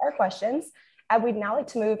answers to our questions. And we'd now like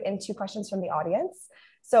to move into questions from the audience.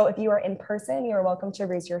 So if you are in person, you are welcome to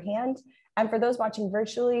raise your hand. And for those watching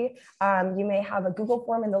virtually, you may have a Google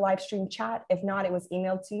form in the live stream chat. If not, it was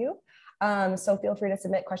emailed to you. So feel free to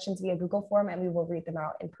submit questions via Google form and we will read them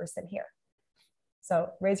out in person here.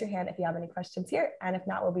 So raise your hand if you have any questions here. And if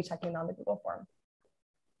not, we'll be checking on the Google form.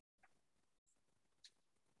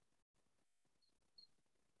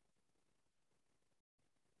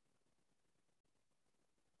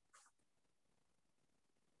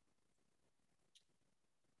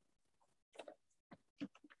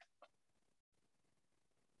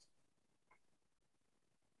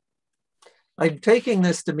 I'm taking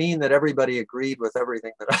this to mean that everybody agreed with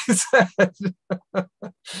everything that I said.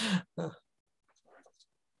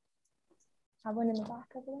 Have one in the back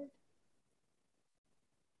over there.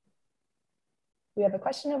 We have a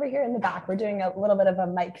question over here in the back. We're doing a little bit of a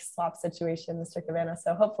mic swap situation, Mr. Cavanagh,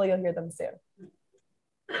 so hopefully you'll hear them soon.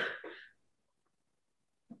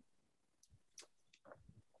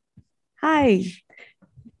 Hi.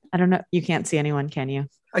 I don't know. You can't see anyone, can you?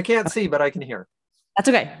 I can't see, but I can hear. That's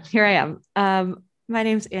okay. Here I am. My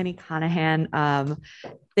name's Annie Conahan.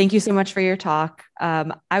 Thank you so much for your talk.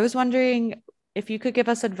 I was wondering if you could give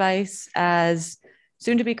us advice as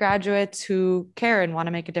soon-to-be graduates who care and want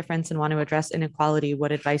to make a difference and want to address inequality,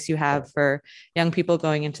 what advice you have for young people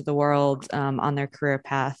going into the world on their career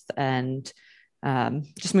path and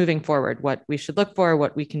just moving forward, what we should look for,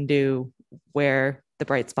 what we can do, where the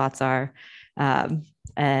bright spots are,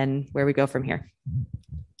 and where we go from here.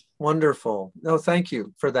 Wonderful. No, thank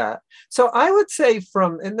you for that. So I would say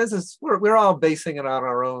and this is, we're all basing it on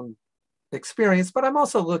our own experience, but I'm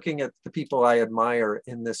also looking at the people I admire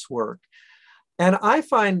in this work. And I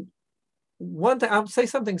find one thing, I'll say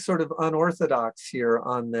something sort of unorthodox here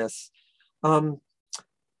on this.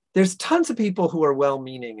 There's tons of people who are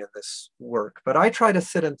well-meaning in this work, but I try to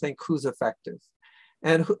sit and think who's effective.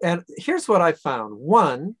 And here's what I found.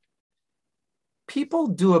 One, people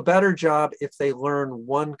do a better job if they learn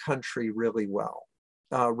one country really well.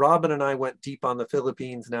 Robin and I went deep on the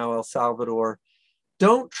Philippines, now El Salvador.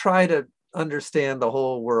 Don't try to understand the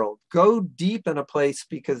whole world. Go deep in a place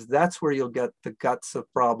because that's where you'll get the guts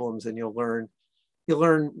of problems and you'll learn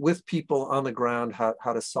with people on the ground how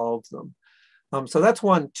to solve them. So that's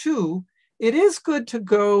one. Two, it is good to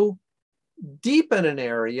go deep in an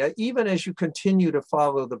area, even as you continue to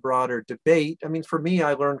follow the broader debate. I mean, for me,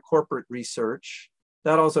 I learned corporate research.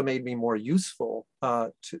 That also made me more useful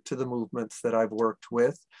to the movements that I've worked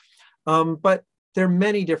with. But there are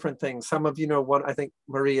many different things. Some of you know one, I think,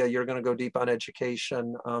 Maria, you're going to go deep on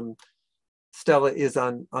education. Stella is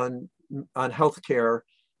on healthcare.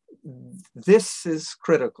 This is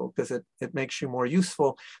critical because it makes you more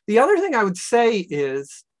useful. The other thing I would say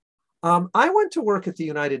is, I went to work at the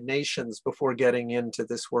United Nations before getting into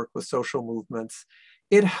this work with social movements.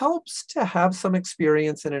 It helps to have some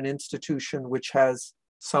experience in an institution which has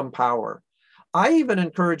some power. I even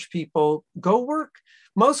encourage people, go work.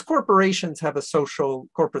 Most corporations have a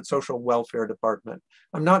corporate social welfare department.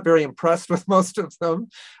 I'm not very impressed with most of them.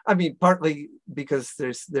 I mean, partly because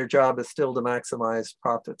their job is still to maximize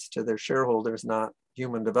profits to their shareholders, not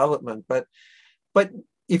human development. But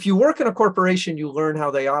if you work in a corporation, you learn how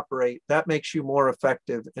they operate. That makes you more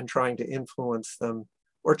effective in trying to influence them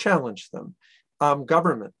or challenge them.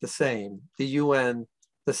 Government, the same. The UN,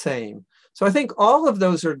 the same. So I think all of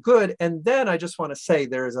those are good. And then I just want to say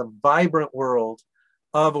there is a vibrant world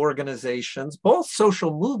of organizations, both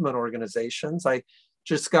social movement organizations. I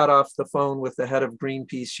just got off the phone with the head of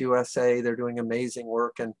Greenpeace USA. They're doing amazing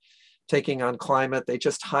work and taking on climate. They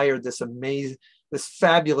just hired this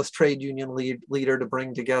fabulous trade union leader to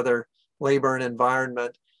bring together labor and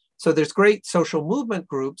environment. So there's great social movement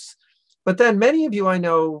groups, but then many of you I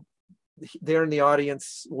know there in the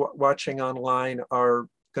audience watching online are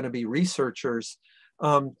going to be researchers.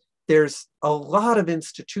 There's a lot of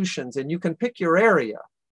institutions, and you can pick your area.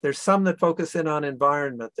 There's some that focus in on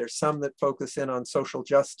environment. There's some that focus in on social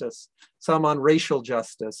justice, some on racial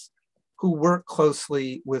justice, who work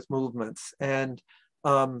closely with movements. And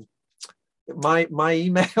my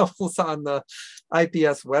email's on the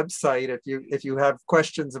IPS website. If you have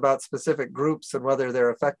questions about specific groups and whether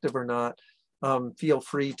they're effective or not, feel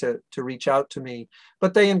free to reach out to me.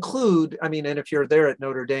 But they include, and if you're there at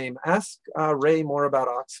Notre Dame, ask Ray more about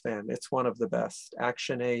Oxfam. It's one of the best.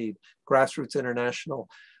 Action Aid, Grassroots International.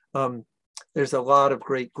 There's a lot of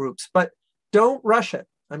great groups, but don't rush it.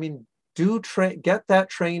 Get that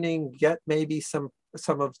training, get maybe some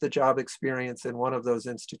of the job experience in one of those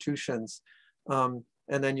institutions, and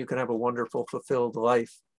then you can have a wonderful, fulfilled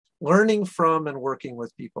life, learning from and working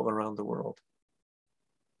with people around the world.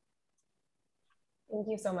 Thank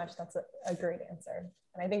you so much. That's a great answer.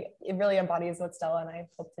 And I think it really embodies what Stella and I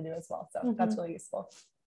hope to do as well. So that's really useful.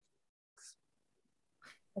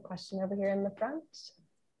 A question over here in the front.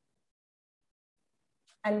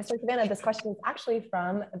 And Mr. Cavanagh, this question is actually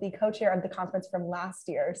from the co-chair of the conference from last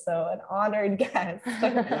year. So an honored guest.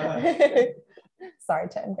 Sorry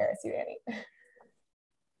to embarrass you, Annie.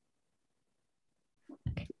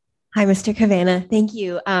 Hi, Mr. Cavanagh. Thank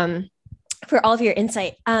you for all of your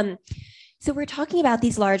insight. So we're talking about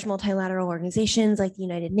these large multilateral organizations like the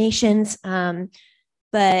United Nations.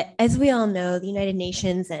 But as we all know, the United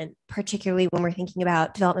Nations, and particularly when we're thinking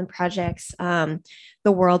about development projects, the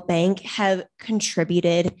World Bank have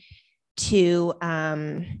contributed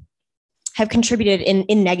in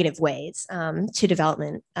negative ways to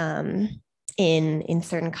development in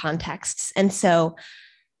certain contexts. And so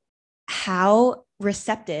how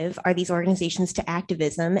receptive are these organizations to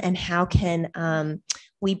activism, and how can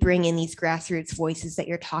we bring in these grassroots voices that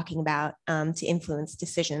you're talking about to influence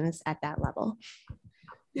decisions at that level?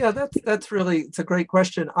 Yeah, it's a great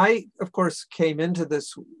question. I, of course, came into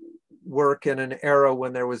this work in an era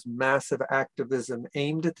when there was massive activism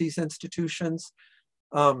aimed at these institutions.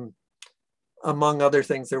 Among other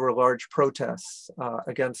things, there were large protests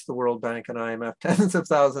against the World Bank and IMF. Tens of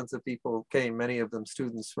thousands of people came, many of them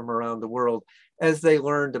students from around the world, as they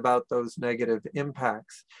learned about those negative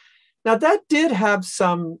impacts. Now, that did have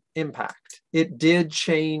some impact. It did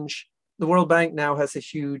change. The World Bank now has a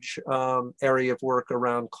huge area of work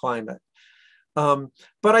around climate. But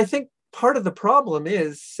I think part of the problem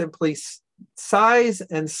is simply size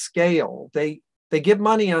and scale. They give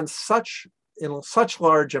money in such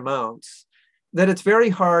large amounts that it's very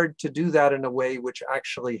hard to do that in a way which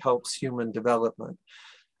actually helps human development.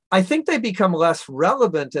 I think they become less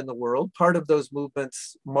relevant in the world. Part of those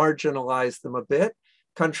movements marginalize them a bit.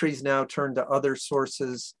 Countries now turn to other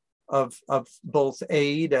sources of both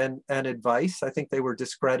aid and advice. I think they were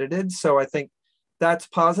discredited. So I think that's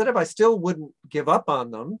positive. I still wouldn't give up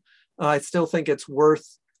on them. I still think it's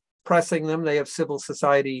worth pressing them. They have civil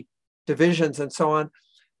society divisions and so on.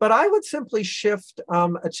 But I would simply shift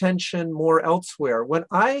attention more elsewhere. When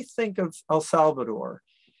I think of El Salvador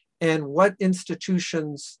and what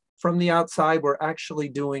institutions from the outside were actually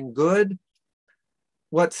doing good,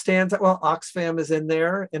 what stands out? Well, Oxfam is in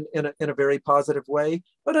there in a very positive way.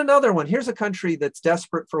 But another one, here's a country that's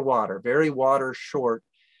desperate for water, very water short.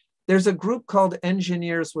 There's a group called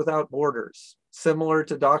Engineers Without Borders, similar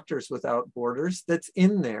to Doctors Without Borders, that's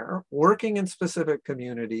in there working in specific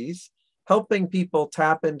communities, helping people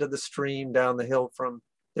tap into the stream down the hill from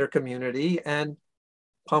their community and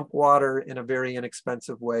pump water in a very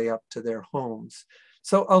inexpensive way up to their homes.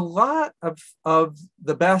 So a lot of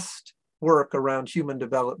the best work around human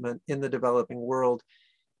development in the developing world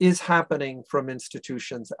is happening from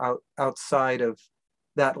institutions outside of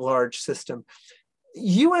that large system.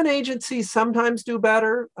 UN agencies sometimes do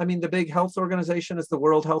better. The big health organization is the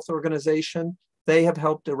World Health Organization. They have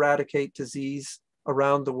helped eradicate disease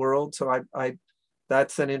around the world. So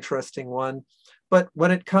that's an interesting one. But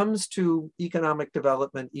when it comes to economic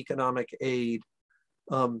development, economic aid,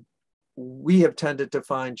 we have tended to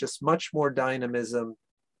find just much more dynamism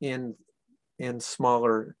in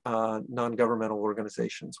smaller non-governmental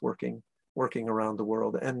organizations working around the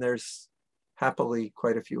world. And there's happily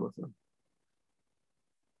quite a few of them.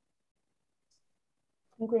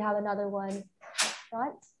 I think we have another one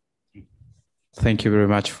front. Thank you very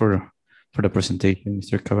much for for the presentation,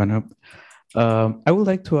 Mr. Cavanagh. I would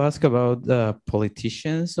like to ask about the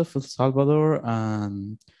politicians of El Salvador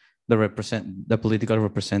and the political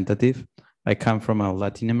representative. I come from a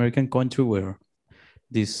Latin American country where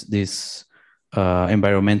these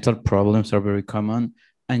environmental problems are very common,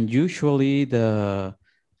 and usually a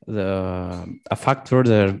factor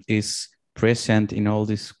that is present in all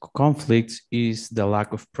these conflicts is the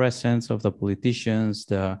lack of presence of the politicians,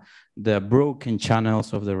 the broken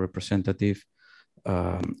channels of the representative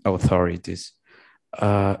authorities.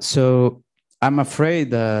 So I'm afraid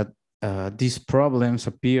that these problems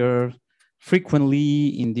appear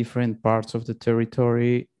frequently in different parts of the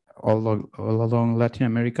territory all along Latin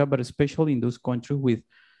America, but especially in those countries with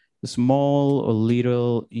small or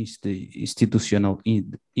little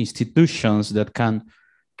institutions that can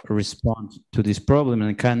respond to this problem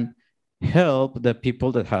and can help the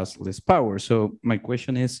people that has less power. So my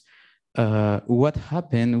question is, what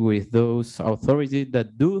happened with those authorities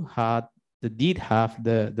that did have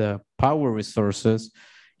the power resources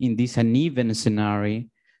in this uneven scenario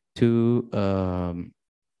to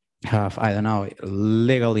have, I don't know,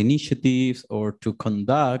 legal initiatives or to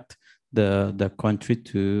conduct the country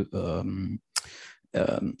to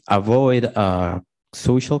avoid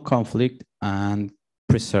social conflict and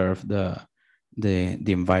preserve the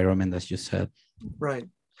environment, as you said? Right.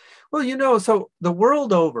 Well, you know, so the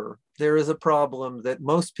world over, there is a problem that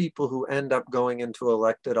most people who end up going into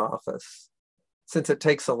elected office, since it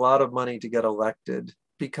takes a lot of money to get elected,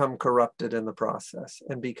 become corrupted in the process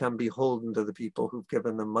and become beholden to the people who've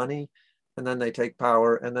given them money. And then they take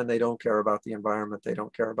power, and then they don't care about the environment. They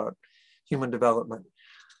don't care about human development.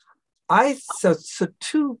 So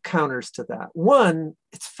two counters to that. One,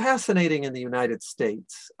 it's fascinating in the United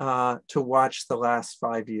States to watch the last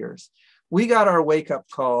 5 years. We got our wake-up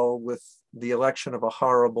call with the election of a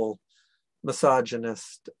horrible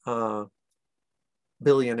misogynist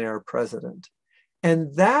billionaire president.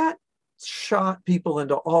 And that shot people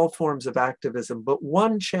into all forms of activism. But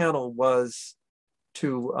one channel was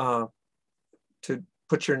to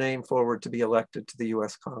put your name forward to be elected to the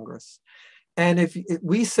US Congress. And I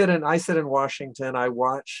sit in Washington,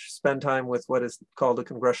 spend time with what is called a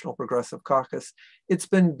Congressional Progressive Caucus. It's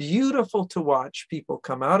been beautiful to watch people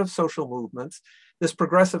come out of social movements. This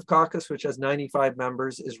Progressive Caucus, which has 95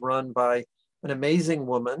 members, is run by an amazing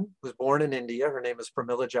woman who was born in India. Her name is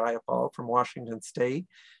Pramila Jayapal from Washington State.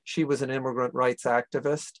 She was an immigrant rights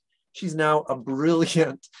activist. She's now a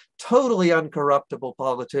brilliant, totally uncorruptible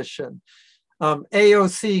politician.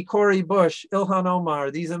 AOC, Cori Bush, Ilhan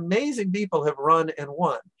Omar, these amazing people have run and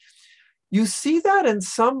won. You see that in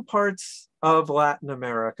some parts of Latin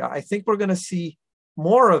America. I think we're going to see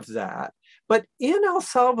more of that. But in El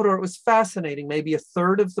Salvador, it was fascinating. Maybe a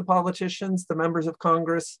third of the politicians, the members of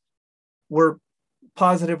Congress, were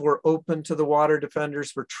positive, were open to the water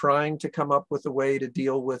defenders, were trying to come up with a way to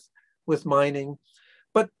deal with mining.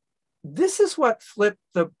 But this is what flipped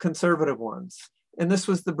the conservative ones. And this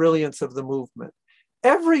was the brilliance of the movement.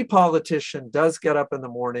 Every politician does get up in the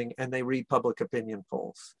morning and they read public opinion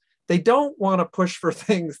polls. They don't want to push for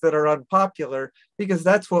things that are unpopular because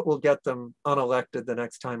that's what will get them unelected the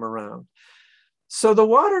next time around. So the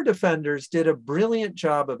water defenders did a brilliant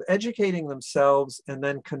job of educating themselves and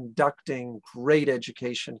then conducting great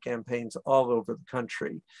education campaigns all over the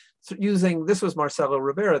country. So this was Marcelo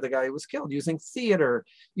Rivera, the guy who was killed, using theater,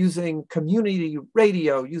 using community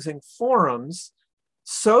radio, using forums,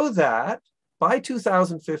 so that by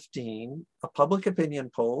 2015, a public opinion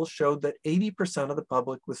poll showed that 80% of the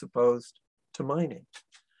public was opposed to mining.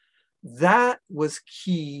 That was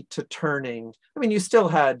key to turning. I mean, you still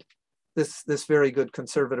had this very good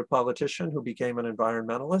conservative politician who became an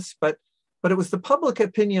environmentalist, but it was the public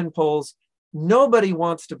opinion polls. Nobody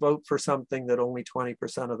wants to vote for something that only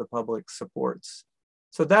 20% of the public supports.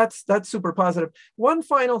 So that's super positive. One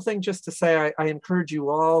final thing just to say, I encourage you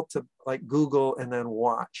all to Google and then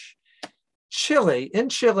watch. In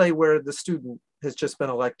Chile, where the student has just been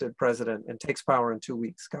elected president and takes power in 2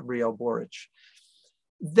 weeks, Gabriel Boric,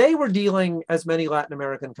 they were dealing, as many Latin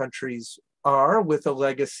American countries are, with a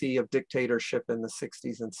legacy of dictatorship in the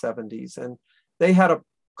 60s and 70s. And they had a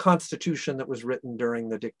constitution that was written during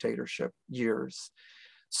the dictatorship years.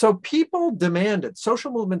 So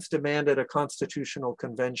social movements demanded a constitutional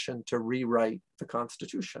convention to rewrite the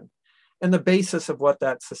constitution and the basis of what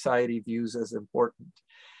that society views as important.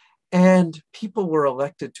 And people were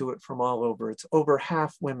elected to it from all over. It's over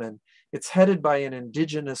half women. It's headed by an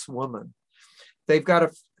indigenous woman. They've got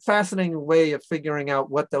a fascinating way of figuring out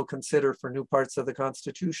what they'll consider for new parts of the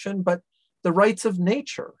Constitution, but the rights of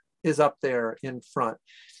nature is up there in front.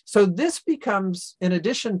 So this becomes, in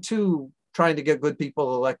addition to trying to get good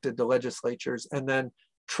people elected to legislatures, and then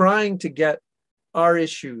trying to get our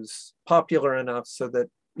issues popular enough so that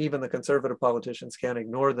even the conservative politicians can't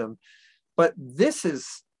ignore them. But this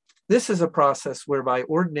is a process whereby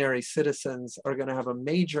ordinary citizens are going to have a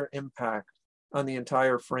major impact on the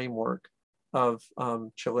entire framework of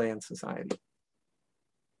Chilean society.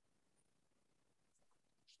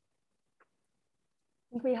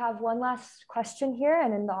 I think we have one last question here,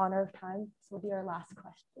 and in the honor of time, this will be our last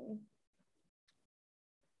question.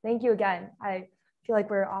 Thank you again. I feel like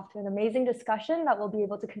we're off to an amazing discussion that we'll be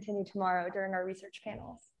able to continue tomorrow during our research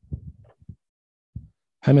panels.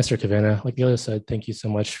 Hi, Mr. Cavanagh. Like Nelia said, thank you so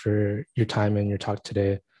much for your time and your talk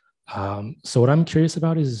today. So what I'm curious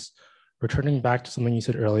about is returning back to something you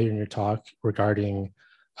said earlier in your talk regarding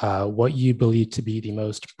what you believe to be the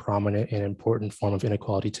most prominent and important form of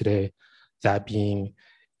inequality today, that being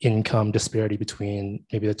income disparity between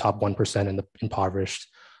maybe the top 1% and the impoverished.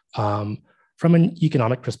 From an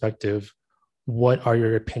economic perspective, what are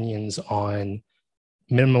your opinions on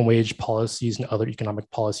minimum wage policies and other economic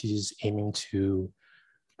policies aiming to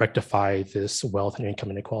rectify this wealth and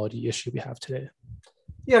income inequality issue we have today?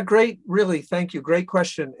 Yeah, great. Really, thank you. Great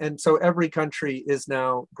question. And so every country is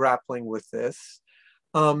now grappling with this.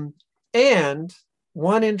 And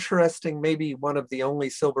one interesting, maybe one of the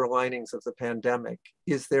only silver linings of the pandemic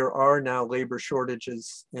is there are now labor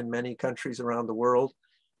shortages in many countries around the world,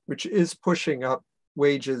 which is pushing up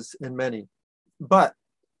wages in many. But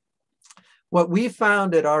what we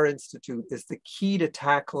found at our institute is the key to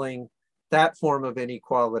tackling that form of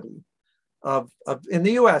inequality. In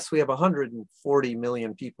the US, we have 140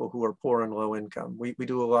 million people who are poor and low income. We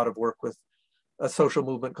do a lot of work with a social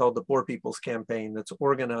movement called the Poor People's Campaign that's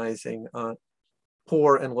organizing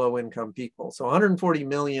poor and low income people. So 140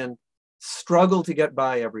 million struggle to get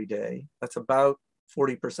by every day. That's about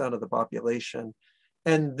 40% of the population.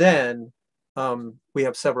 And then we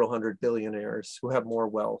have several hundred billionaires who have more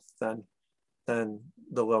wealth than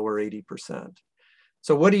the lower 80%.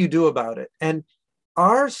 So what do you do about it? And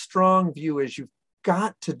our strong view is you've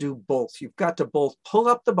got to do both. You've got to both pull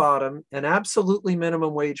up the bottom, and absolutely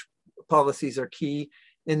minimum wage policies are key.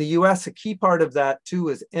 In the US, a key part of that too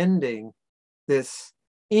is ending this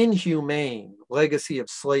inhumane legacy of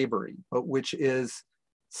slavery, but which is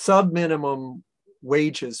sub-minimum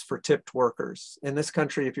wages for tipped workers. In this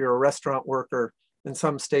country, if you're a restaurant worker, in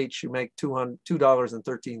some states, you make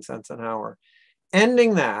 $2.13 an hour.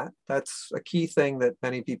 Ending that, that's a key thing that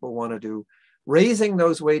many people want to do, raising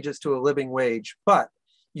those wages to a living wage, but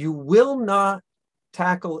you will not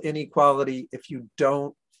tackle inequality if you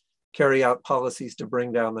don't carry out policies to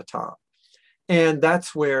bring down the top. And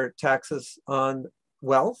that's where taxes on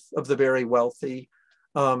wealth of the very wealthy,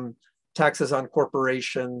 taxes on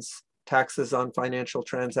corporations, taxes on financial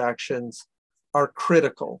transactions are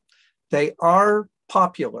critical. They are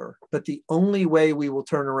popular, but the only way we will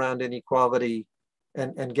turn around inequality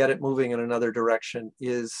and get it moving in another direction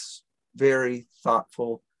is very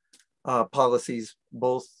thoughtful policies,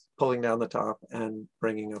 both pulling down the top and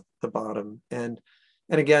bringing up the bottom. And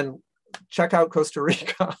again, check out Costa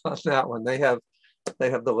Rica on that one. They have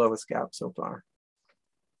the lowest gap so far.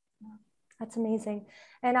 That's amazing.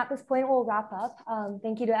 And at this point, we'll wrap up.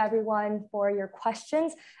 Thank you to everyone for your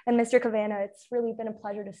questions. And Mr. Cavanagh, it's really been a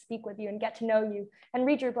pleasure to speak with you and get to know you and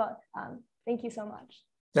read your book. Thank you so much.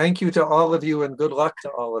 Thank you to all of you, and good luck to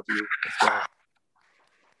all of you as well.